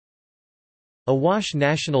Awash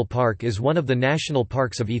National Park is one of the national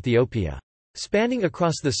parks of Ethiopia. Spanning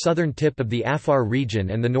across the southern tip of the Afar region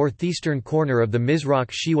and the northeastern corner of the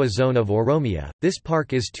Mizraq Shiwa zone of Oromia, this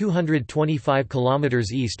park is 225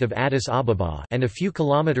 km east of Addis Ababa and a few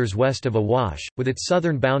kilometers west of Awash, with its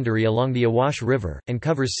southern boundary along the Awash River, and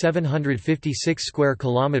covers 756 square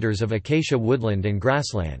kilometers of acacia woodland and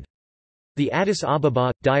grassland. The Addis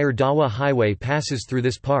Ababa–Dire Dawa Highway passes through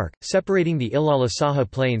this park, separating the Ilala Saha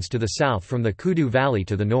Plains to the south from the Kudu Valley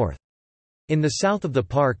to the north. In the south of the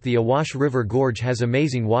park, the Awash River Gorge has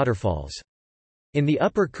amazing waterfalls. In the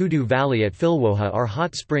upper Kudu Valley at Filwoha are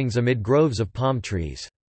hot springs amid groves of palm trees.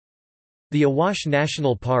 The Awash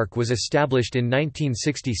National Park was established in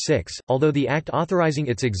 1966, although the act authorizing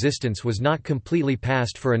its existence was not completely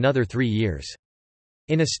passed for another 3 years.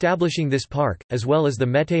 In establishing this park, as well as the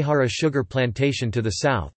Metehara sugar plantation to the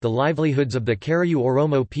south, the livelihoods of the Karayu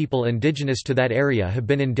Oromo people indigenous to that area have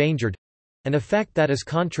been endangered—an effect that is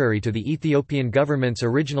contrary to the Ethiopian government's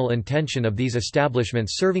original intention of these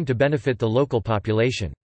establishments serving to benefit the local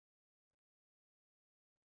population.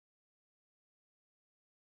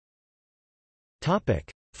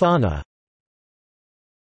 Fauna.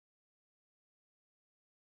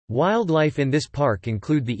 Wildlife in this park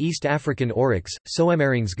include the East African oryx,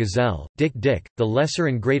 Soemering's gazelle, dik-dik, the lesser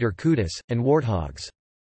and greater kudu, and warthogs.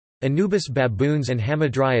 Anubis baboons and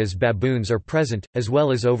Hamadryas baboons are present, as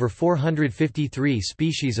well as over 453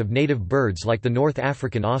 species of native birds like the North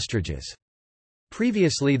African ostriches.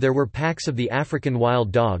 Previously there were packs of the African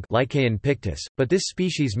wild dog Lycaon pictus, but this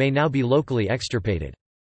species may now be locally extirpated.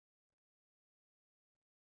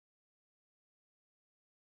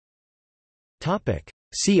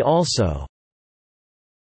 See also: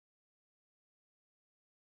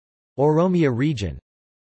 Oromia region.